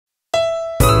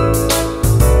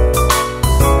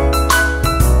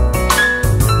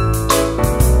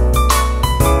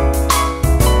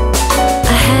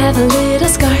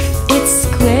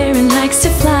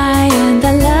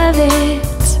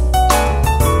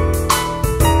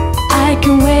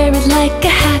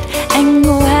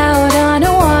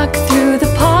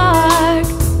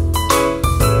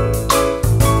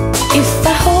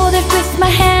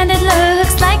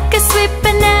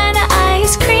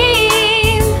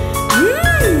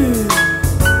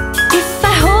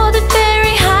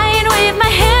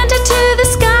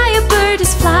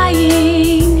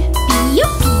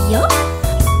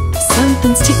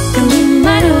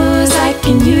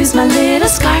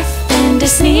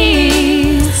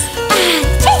dreams.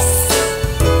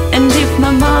 And if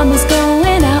my mama's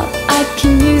going out, I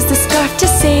can use the scarf to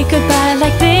say goodbye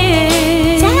like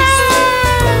this.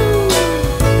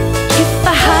 If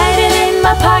I hide it in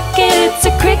my pocket, it's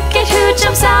a cricket who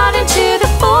jumps out into the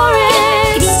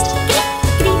forest.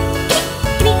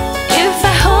 If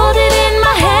I hold it in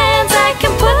my hands, I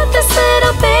can put this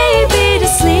little baby to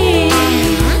sleep.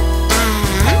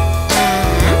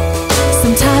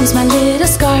 Sometimes my little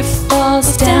scarf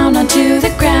falls down onto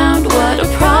the ground. What a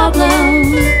problem.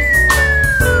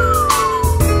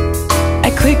 I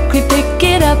quickly pick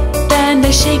it up and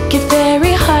I shake it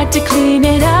very hard to clean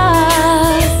it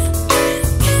up.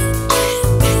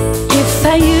 If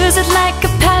I use it like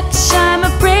a patch, I'm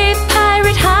a brave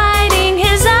pirate hiding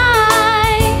his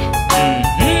eye.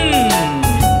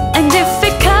 And if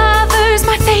it covers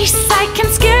my face, I can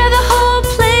scare the whole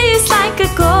place like a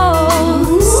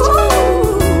ghost.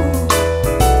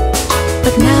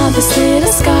 But now this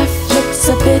little scarf looks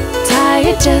a bit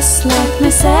tired, just like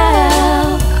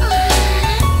myself.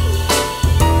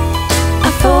 I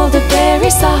fold it very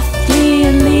softly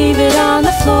and leave it on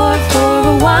the floor for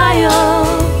a while.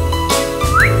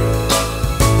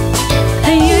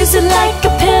 I use it like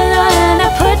a pillow and I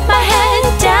put my head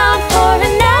down for a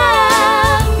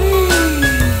nap.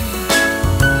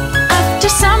 After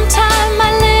some time,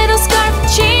 my little scarf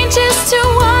changes to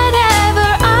whatever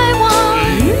I want.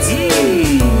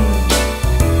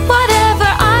 Whatever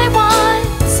I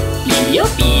want.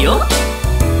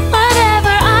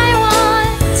 Whatever I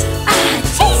want.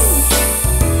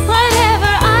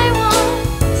 Whatever I want.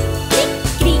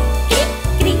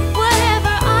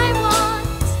 Whatever I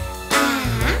want.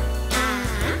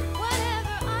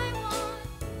 Whatever I want.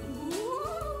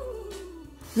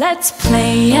 Let's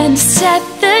play and set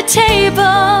the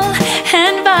table,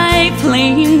 and by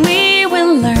playing we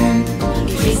will learn.